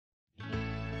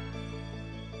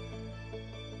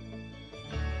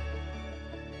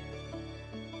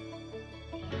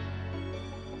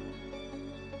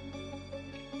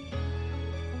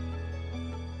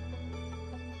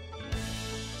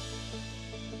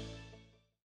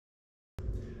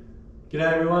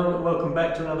G'day everyone, welcome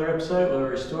back to another episode.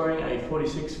 We're restoring a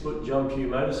 46-foot John Pugh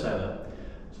motor sailor.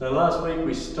 So last week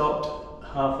we stopped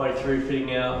halfway through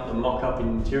fitting out the mock-up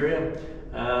interior.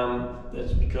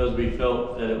 That's because we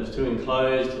felt that it was too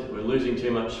enclosed, we're losing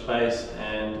too much space,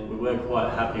 and we weren't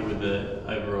quite happy with the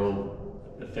overall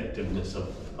effectiveness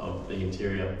of the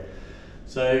interior.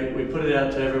 So we put it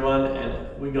out to everyone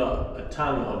and we got a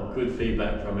ton of good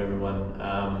feedback from everyone.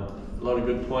 A lot of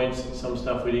good points, some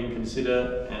stuff we didn't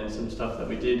consider and some stuff that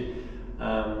we did.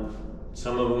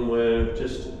 Some of them were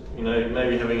just,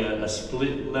 maybe having a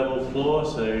split level floor,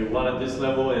 so one at this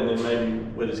level and then maybe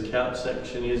where this couch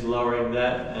section is, lowering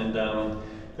that, and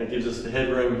that gives us the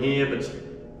headroom here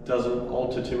but doesn't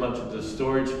alter too much of the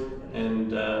storage and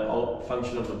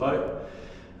function of the boat.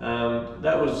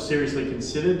 That was seriously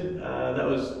considered. That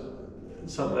was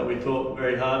something that we thought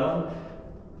very hard on.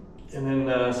 And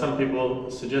then some people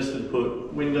suggested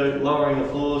lowering the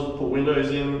floors, put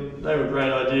windows in. They were great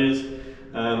ideas.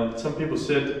 Some people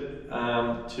said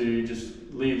to just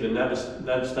leave the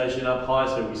nav station up high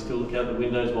so we still look out the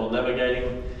windows while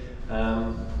navigating.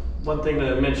 One thing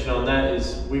to mention on that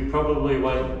is we probably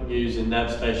won't use a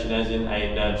nav station as in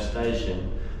a nav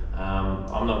station.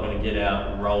 I'm not going to get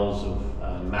out rolls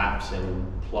of maps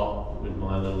and plot with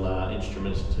my little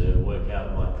instruments to work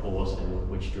out my course and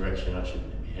which direction I should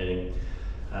be heading.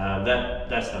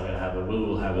 That's not going to happen. We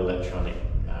will have electronic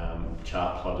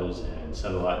chart plotters and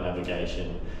satellite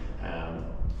navigation.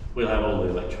 We'll have all the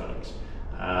electronics.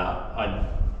 I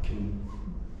can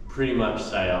pretty much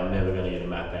say I'm never going to get a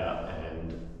map out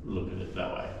and look at it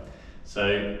that way.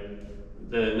 So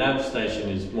the nav station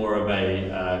is more of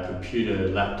a computer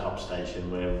laptop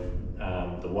station where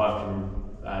the wife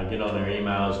can get on her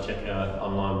emails, check out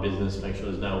online business, make sure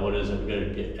there's no orders that we've got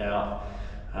to get out.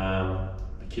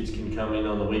 The kids can come in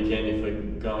on the weekend if we're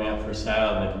going out for a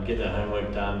sail and they can get their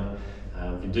homework done.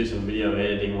 We can do some video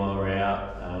editing while we're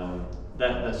out,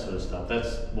 that sort of stuff.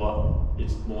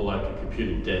 It's more like a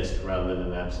computer desk rather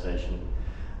than a nav station.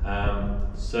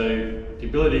 So the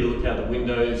ability to look out the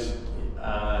windows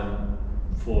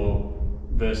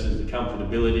versus the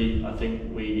comfortability, I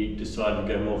think we decided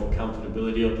to go more for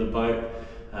comfortability of the boat.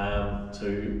 So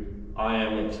I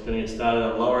am going to get started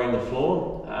on lowering the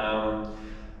floor,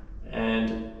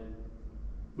 and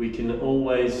we can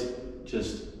always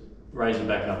just raise it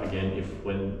back up again if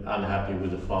we're unhappy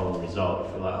with the final result.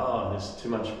 If we're like, oh, there's too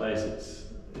much space,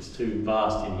 it's too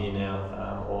vast in here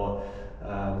now, or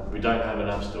we don't have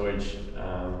enough storage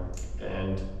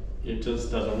and it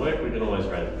just doesn't work, we can always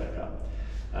raise it back up.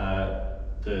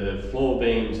 The floor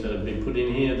beams that have been put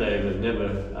in here, they were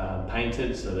never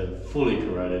painted, so they're fully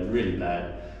corroded, really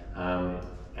bad,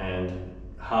 and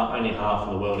only half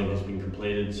of the welding has been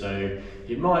completed, so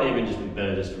it might even just be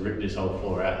better just to rip this whole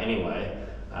floor out anyway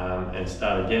and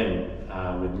start again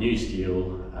with new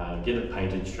steel, get it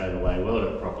painted straight away, weld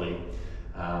it properly.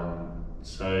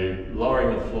 So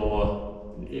lowering the floor,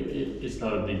 it's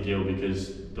not a big deal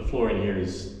because the floor in here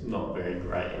is not very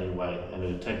great anyway, and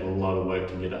it'll take a lot of work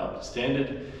to get it up to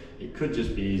standard. It could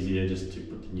just be easier just to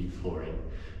put the new floor in.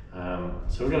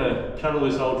 So we're going to cut all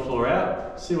this old floor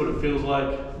out, see what it feels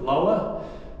like lower,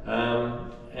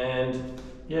 and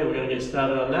yeah, we're going to get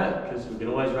started on that because we can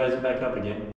always raise it back up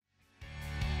again.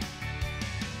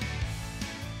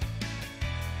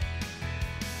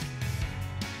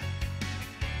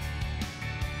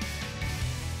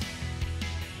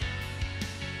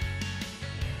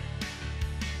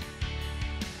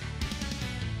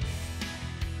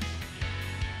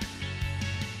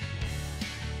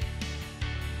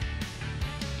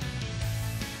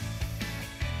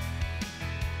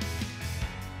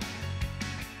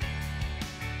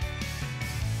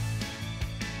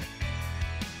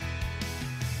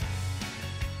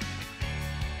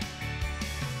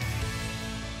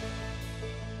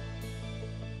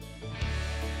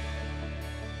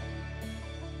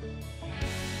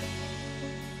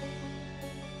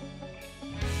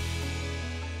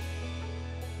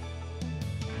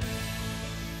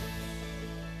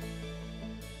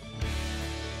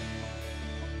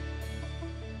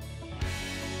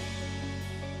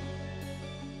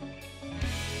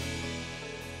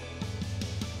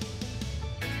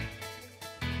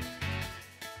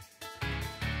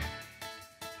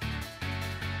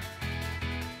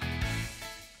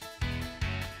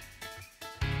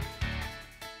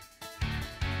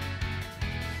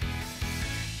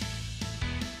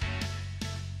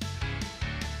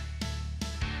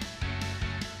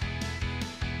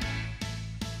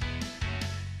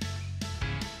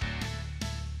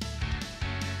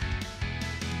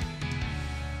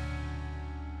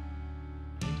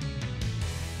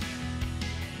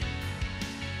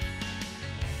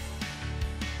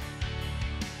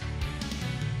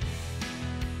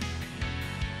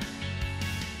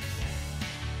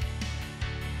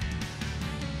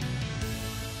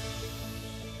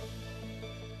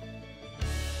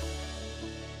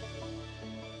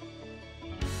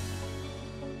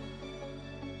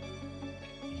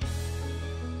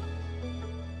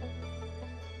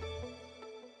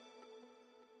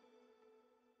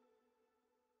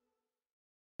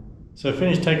 So I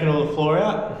finished taking all the floor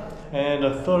out, and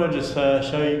I thought I'd just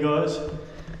show you guys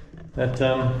that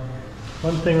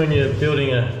one thing when you're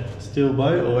building a steel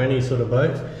boat or any sort of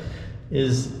boat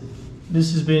is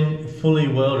this has been fully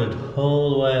welded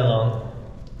all the way along.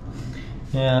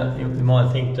 Now you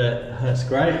might think that that's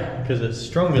great because it's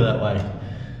stronger that way,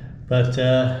 but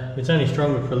it's only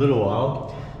stronger for a little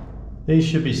while. These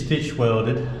should be stitch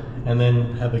welded and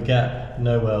then have a gap,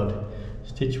 no weld.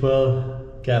 Stitch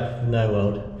weld, gap, no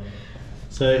weld.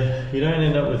 So you don't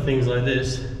end up with things like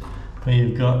this where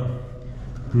you've got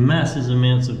massive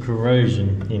amounts of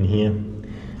corrosion in here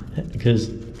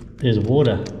because there's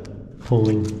water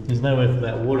pooling. There's nowhere for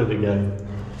that water to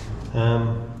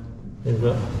go. We've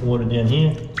got water down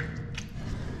here.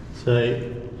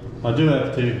 So I do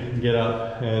have to get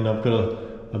up, and I've got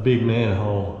a big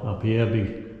manhole up here,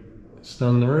 big it's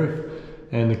on the roof,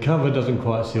 and the cover doesn't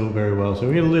quite seal very well, so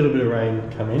we get a little bit of rain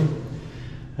come in,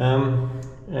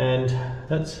 and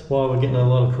that's why we're getting a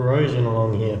lot of corrosion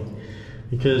along here,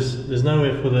 because there's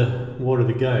nowhere for the water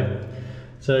to go.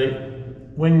 So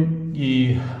when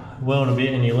you weld a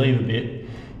bit and you leave a bit,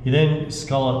 you then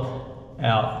scallop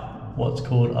out what's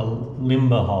called a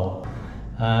limber hole.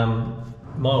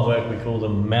 My work we call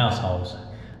them mouse holes,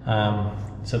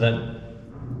 so that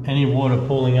any water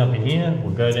pooling up in here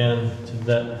will go down to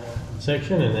that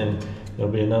section, and then there'll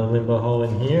be another limber hole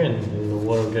in here, and then the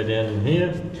water will go down in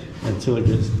here until it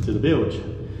gets to the bilge.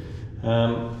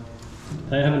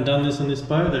 They haven't done this on this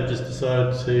boat, they've just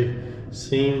decided to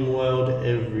seam weld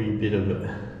every bit of it.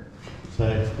 So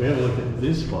if we have a look at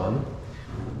this one,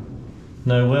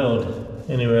 no weld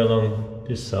anywhere along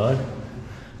this side,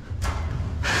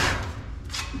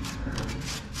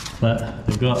 but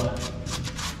they've got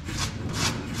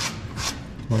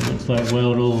what looks like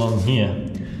weld all along here.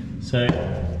 So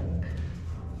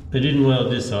they didn't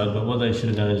weld this side, but what they should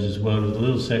have done is just welded a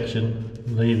little section,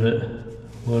 leave it,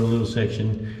 weld a little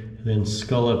section, and then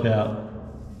scallop out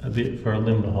a bit for a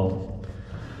limber hole.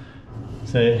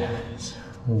 So there's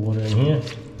water in here,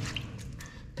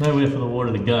 nowhere for the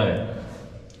water to go.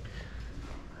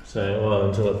 So, well,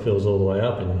 until it fills all the way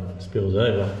up and spills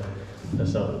over,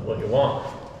 that's not what you want.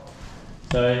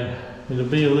 So it'll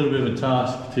be a little bit of a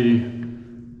task to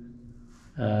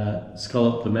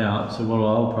scallop them out. So what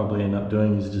I'll probably end up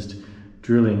doing is just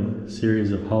drilling a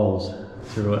series of holes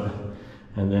through it,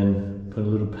 and then put a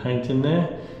little paint in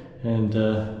there, and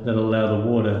that'll allow the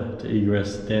water to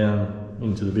egress down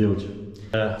into the bilge.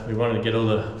 We wanted to get all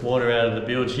the water out of the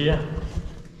bilge here,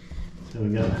 so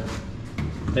we got a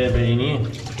fair bit in here.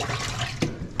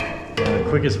 The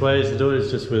quickest way to do it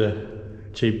is just with a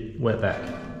cheap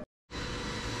wetback.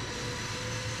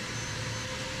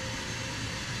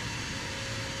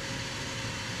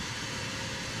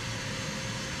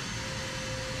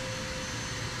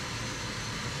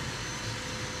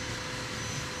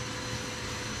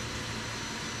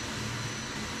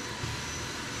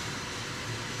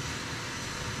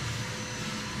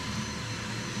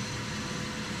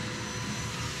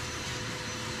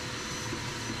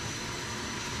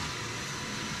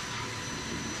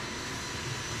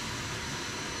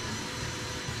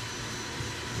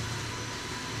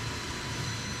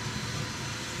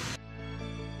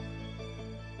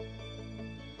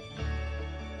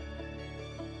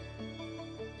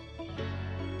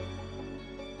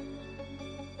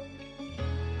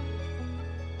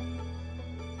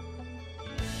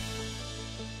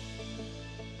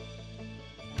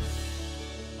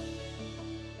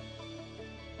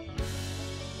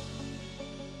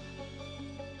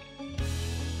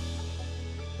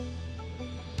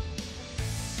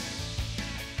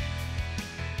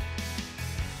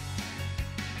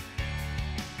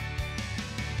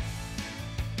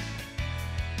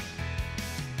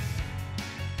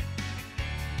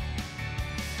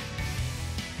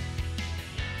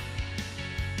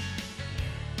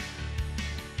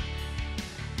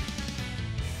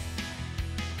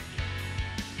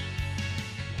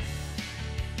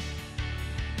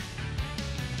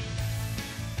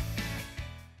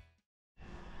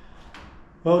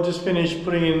 Well, just finished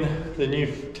putting in the new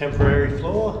temporary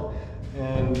floor,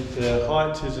 and the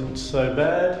height isn't so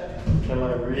bad. Come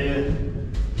over here.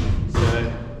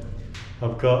 So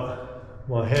I've got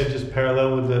my head just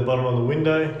parallel with the bottom of the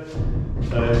window.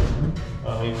 So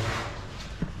I mean,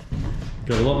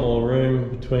 got a lot more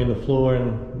room between the floor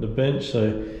and the bench.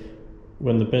 So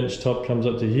when the bench top comes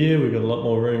up to here, we've got a lot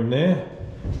more room there.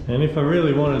 And if I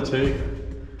really wanted to,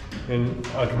 then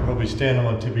I could probably stand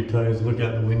on my tippy toes, look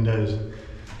out the windows.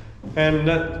 And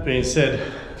that being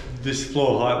said, this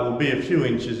floor height will be a few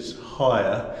inches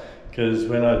higher, because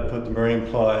when I put the marine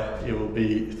ply, it will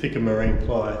be thicker marine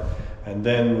ply, and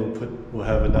then we'll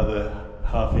have another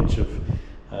 1/2 inch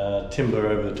of timber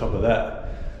over the top of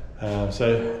that.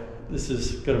 So this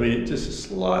is going to be just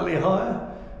slightly higher.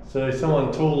 So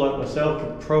someone tall like myself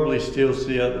could probably still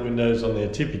see out the windows on their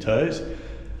tippy toes.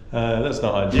 That's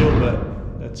not ideal,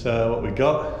 but that's what we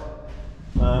got.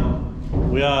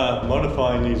 We are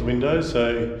modifying these windows,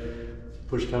 so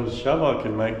push comes to shove, I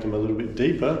can make them a little bit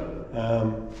deeper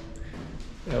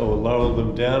or lower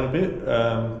them down a bit.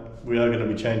 We are going to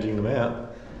be changing them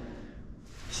out.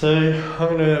 So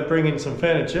I'm going to bring in some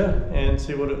furniture and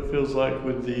see what it feels like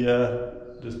with the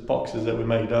just boxes that we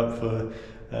made up for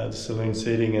the saloon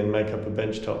seating, and make up a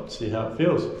bench top to see how it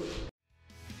feels.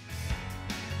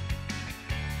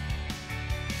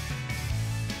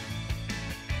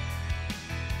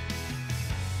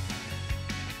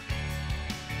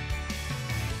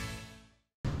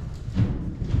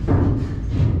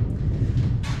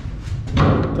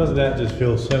 Doesn't that just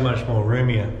feel so much more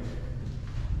roomier?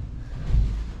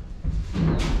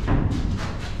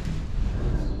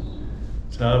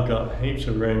 So I've got heaps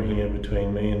of room here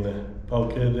between me and the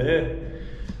bulkhead there,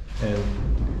 and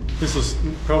this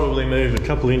will probably move a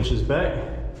couple inches back.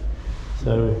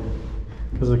 So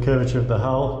because of the curvature of the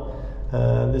hull,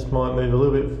 this might move a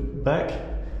little bit back,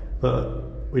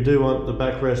 but we do want the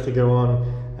backrest to go on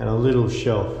and a little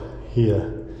shelf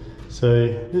here. So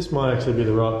this might actually be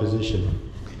the right position.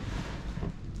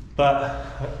 But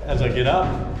as I get up,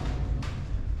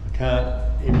 I can't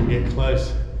even get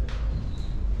close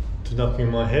to knocking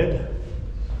my head.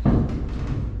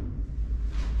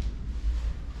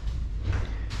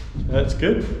 So that's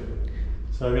good.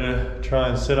 So I'm going to try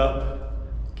and set up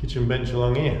a kitchen bench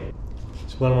along here.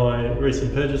 It's one of my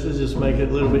recent purchases, just make it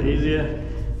a little bit easier.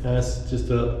 It's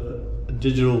just a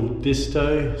digital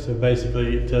disto, so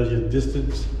basically it tells you the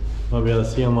distance. Might be able to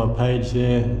see on my page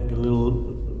there, got a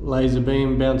little laser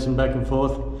beam bouncing back and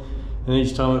forth, and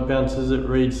each time it bounces it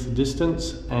reads the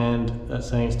distance, and that's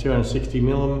saying it's 260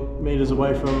 millimeters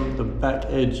away from the back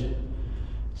edge.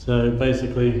 So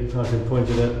basically I can point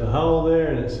it at the hull there,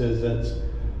 and it says that's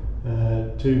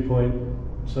 2 point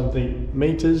something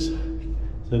meters.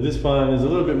 So this one is a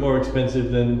little bit more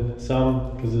expensive than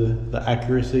some because of the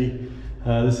accuracy.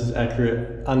 This is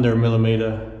accurate under a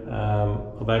millimeter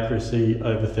of accuracy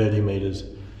over 30 meters.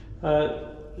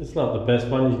 It's not the best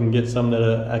one. You can get some that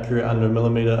are accurate under a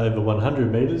millimeter over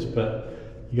 100 meters, but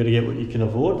you got to get what you can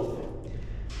afford.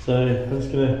 So I'm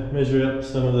just going to measure up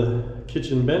some of the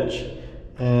kitchen bench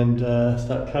and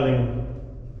start cutting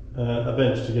a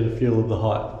bench to get a feel of the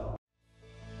height.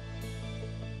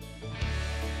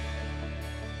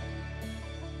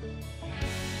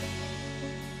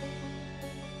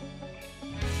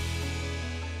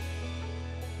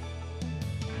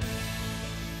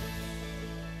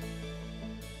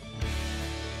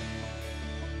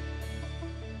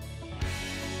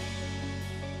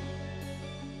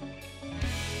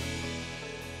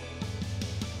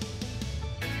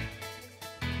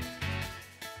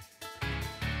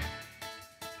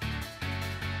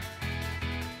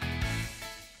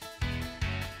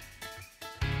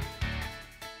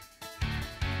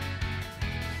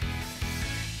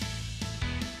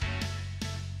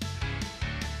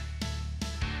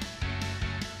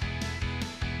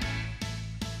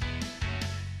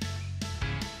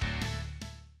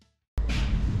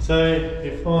 So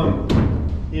if I'm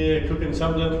here cooking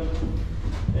something,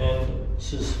 and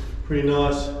this is pretty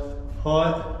nice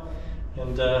height, and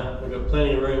we've got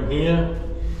plenty of room here,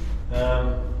 I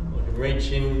can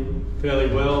reach in fairly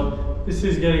well. This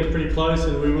is getting pretty close,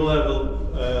 and we will have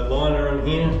a liner on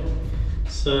here,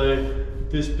 so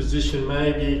this position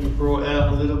may be brought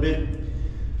out a little bit,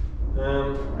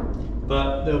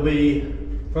 but there'll be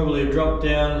probably a drop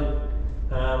down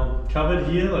cupboard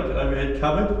here, like an overhead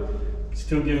cupboard,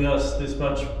 still giving us this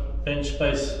much bench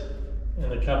space,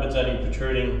 and the cupboard's only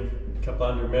protruding a couple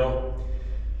hundred mil.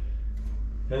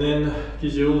 And then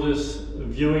gives you all this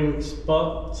viewing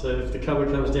spot, so if the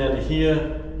cupboard comes down to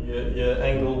here, your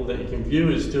angle that you can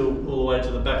view is still all the way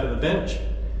to the back of the bench.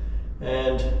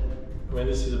 And I mean,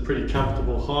 this is a pretty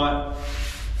comfortable height,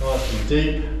 nice and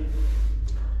deep.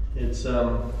 It's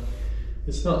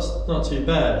not too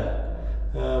bad.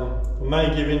 I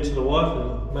may give in to the wife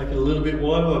and make it a little bit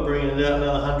wider by bringing it out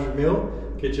another 100 mil,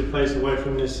 get your face away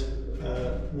from this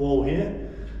wall here.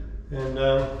 And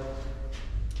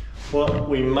what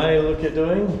we may look at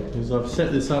doing is, I've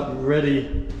set this up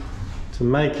ready to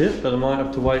make it, but I might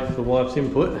have to wait for the wife's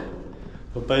input.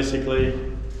 But basically,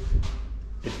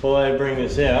 if I bring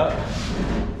this out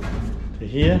to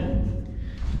here,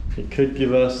 it could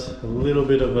give us a little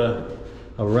bit of a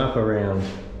wrap around.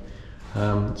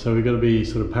 So we've got to be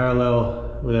sort of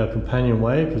parallel with our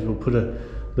companionway, because we'll put a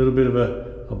little bit of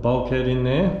a bulkhead in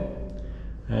there,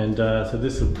 And so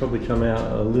this will probably come out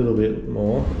a little bit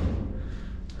more,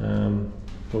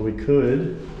 but we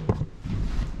could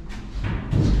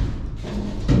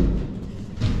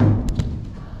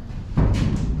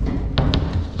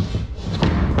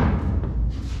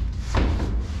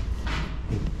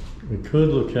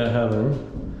look at having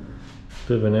a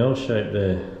bit of an L shape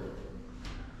there.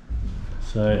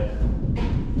 So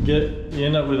you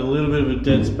end up with a little bit of a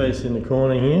dead space in the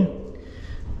corner here.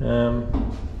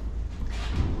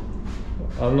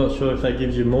 I'm not sure if that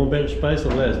gives you more bench space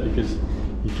or less, because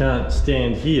you can't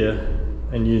stand here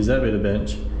and use that bit of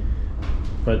bench,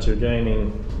 but you're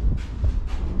gaining,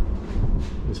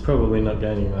 it's probably not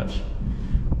gaining much,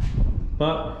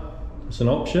 but it's an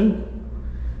option.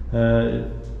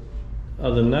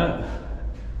 Other than that,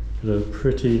 got a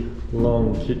pretty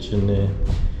long kitchen there.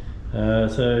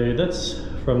 So that's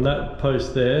from that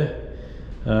post there.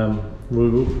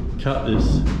 We'll cut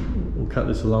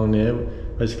this along there.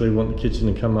 Basically want the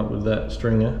kitchen to come up with that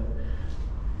stringer,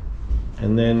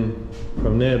 and then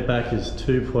from there back is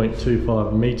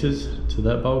 2.25 meters to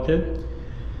that bulkhead,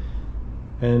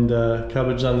 and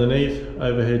cupboards underneath,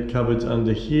 overhead cupboards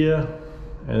under here,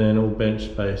 and then all bench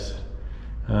space.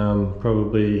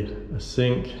 Probably a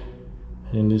sink,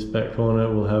 and in this back corner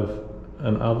we'll have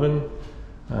an oven,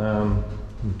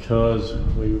 because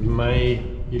we may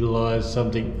utilize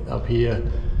something up here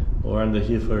or under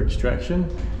here for extraction.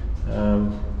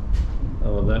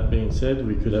 All of that being said,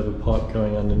 we could have a pipe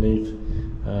going underneath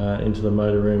into the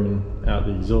motor room and out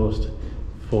the exhaust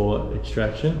for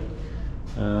extraction.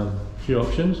 A few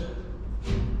options,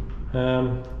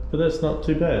 but that's not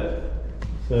too bad.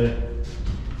 So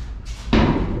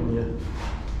when you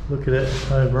look at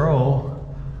it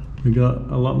overall, we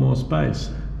got a lot more space.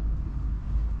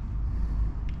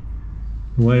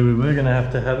 The way we were going to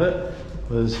have it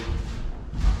was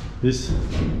this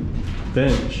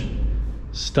bench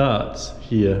starts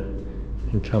here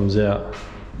and comes out,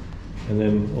 and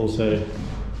then also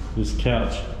this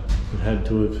couch would had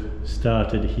to have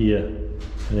started here and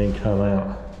then come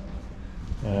out.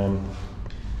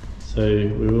 So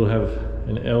we will have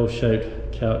an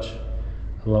L-shaped couch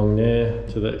along there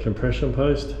to that compression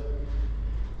post,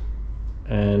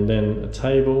 and then a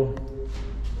table.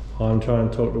 I'm trying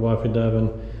to talk to wife and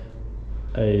Davin,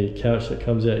 a couch that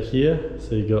comes out here,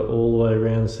 so you got all the way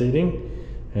around seating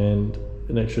and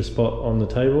an extra spot on the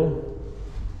table.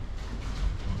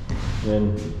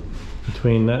 Then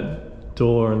between that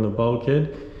door and the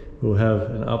bulkhead, we'll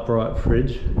have an upright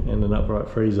fridge and an upright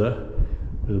freezer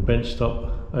with a bench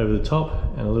top over the top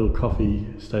and a little coffee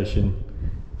station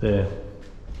there.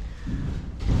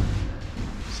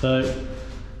 So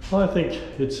I think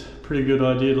it's a pretty good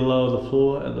idea to lower the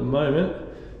floor at the moment.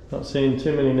 Not seeing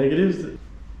too many negatives.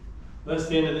 That's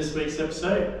the end of this week's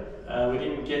episode. We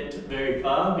didn't get very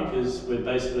far because we're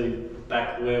basically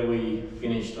back where we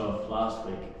finished off last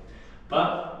week.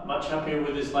 But much happier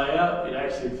with this layout. It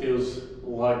actually feels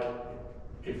like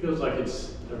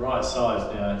it's the right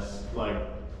size now. It's like,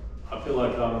 I feel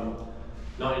like I'm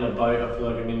not in a boat. I feel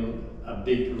like I'm in a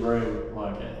big room,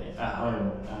 like at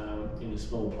home, in a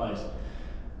small place.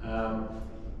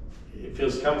 It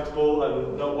feels comfortable.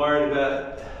 I'm not worried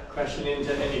about crashing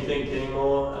into anything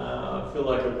anymore. I feel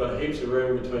like I've got heaps of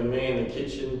room between me and the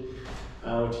kitchen,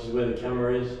 which is where the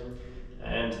camera is,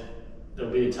 and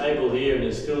there'll be a table here and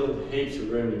there's still heaps of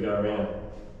room to go around.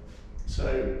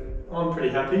 So I'm pretty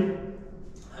happy.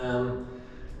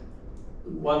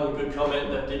 One good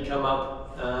comment that did come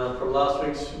up from last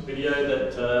week's video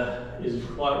that is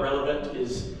quite relevant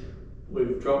is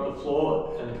we've dropped the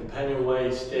floor, and the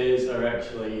companionway stairs are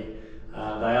actually,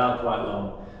 they are quite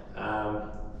long.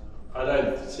 I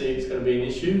don't see it's going to be an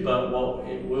issue, but what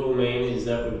it will mean is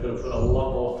that we've got to put a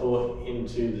lot more thought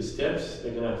into the steps.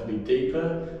 They're going to have to be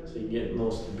deeper, so you get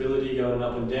more stability going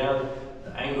up and down.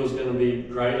 The angle's going to be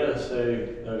greater, so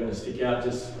they're going to stick out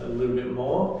just a little bit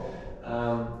more.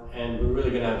 And we're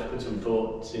really going to have to put some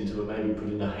thoughts into it, maybe put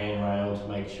in a handrail to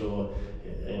make sure,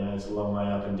 you know, it's a long way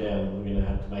up and down. We're going to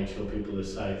have to make sure people are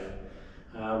safe.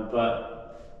 But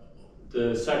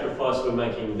the sacrifice we're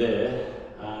making there,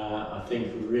 I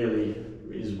think really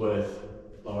is worth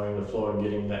lowering the floor and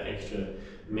getting that extra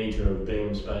metre of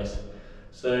beam space.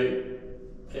 So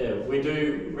yeah, we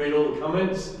do read all the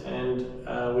comments, and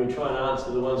we try and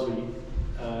answer the ones we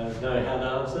know how to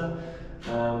answer.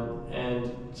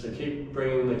 And so keep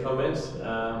bringing the comments.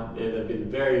 Yeah, they've been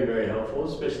very, very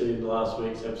helpful, especially in last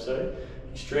week's episode.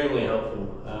 Extremely helpful.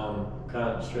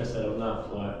 Can't stress that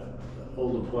enough. Like, all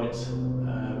the points,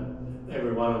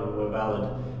 every one of them were valid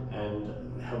and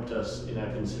helped us in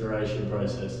our consideration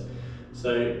process.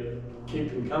 So keep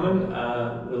them coming.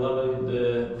 We're loving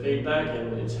the feedback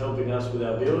and it's helping us with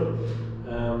our build.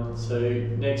 So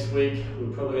next week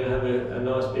we're probably going to have a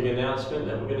nice big announcement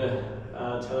that we're going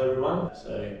to tell everyone.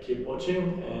 So keep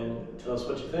watching and tell us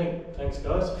what you think. Thanks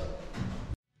guys.